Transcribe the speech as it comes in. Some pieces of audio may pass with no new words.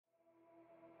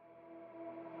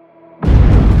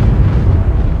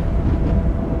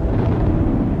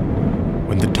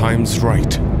time's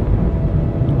right,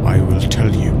 I will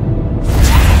tell you.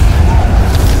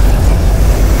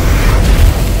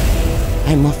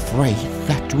 I'm afraid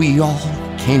that we all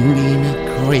can be in a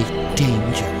great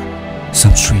danger.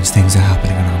 Some strange things are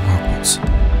happening around Hogwarts.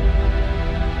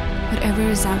 Whatever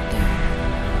is out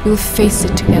there, we'll face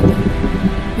it together.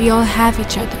 We all have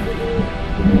each other.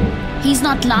 He's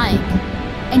not lying,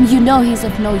 and you know he's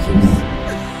of no use.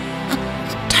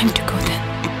 Time to go then.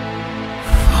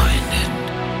 Find it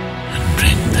and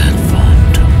bring that phone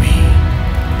to me.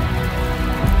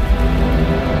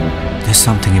 There's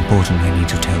something important I need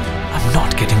to tell you. I'm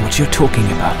not getting what you're talking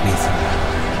about, Nathan.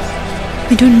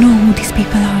 We don't know who these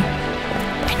people are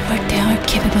and what they are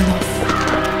capable of.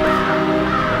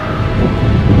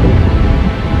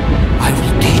 I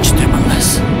will teach them a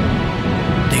lesson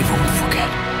they won't forget.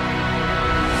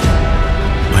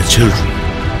 My children,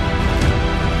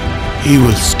 he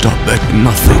will stop at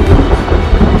nothing.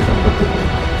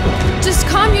 Just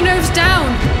calm your nerves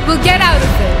down. We'll get out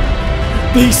of it.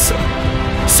 Please, sir,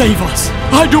 save us.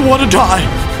 I don't want to die.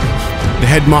 The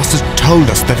headmaster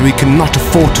told us that we cannot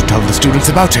afford to tell the students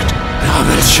about it. Now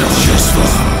let's show this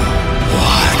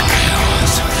what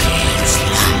chaos feels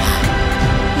like.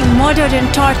 He murdered and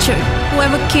tortured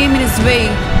whoever came in his way.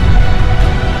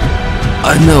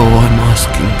 I know I'm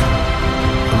asking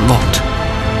a lot,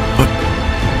 but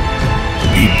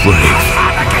be brave.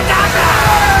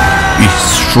 Be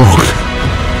strong.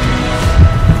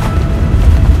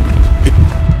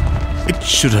 It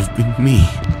should have been me.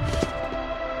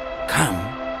 Come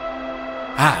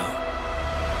out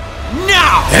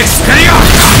now! Exit!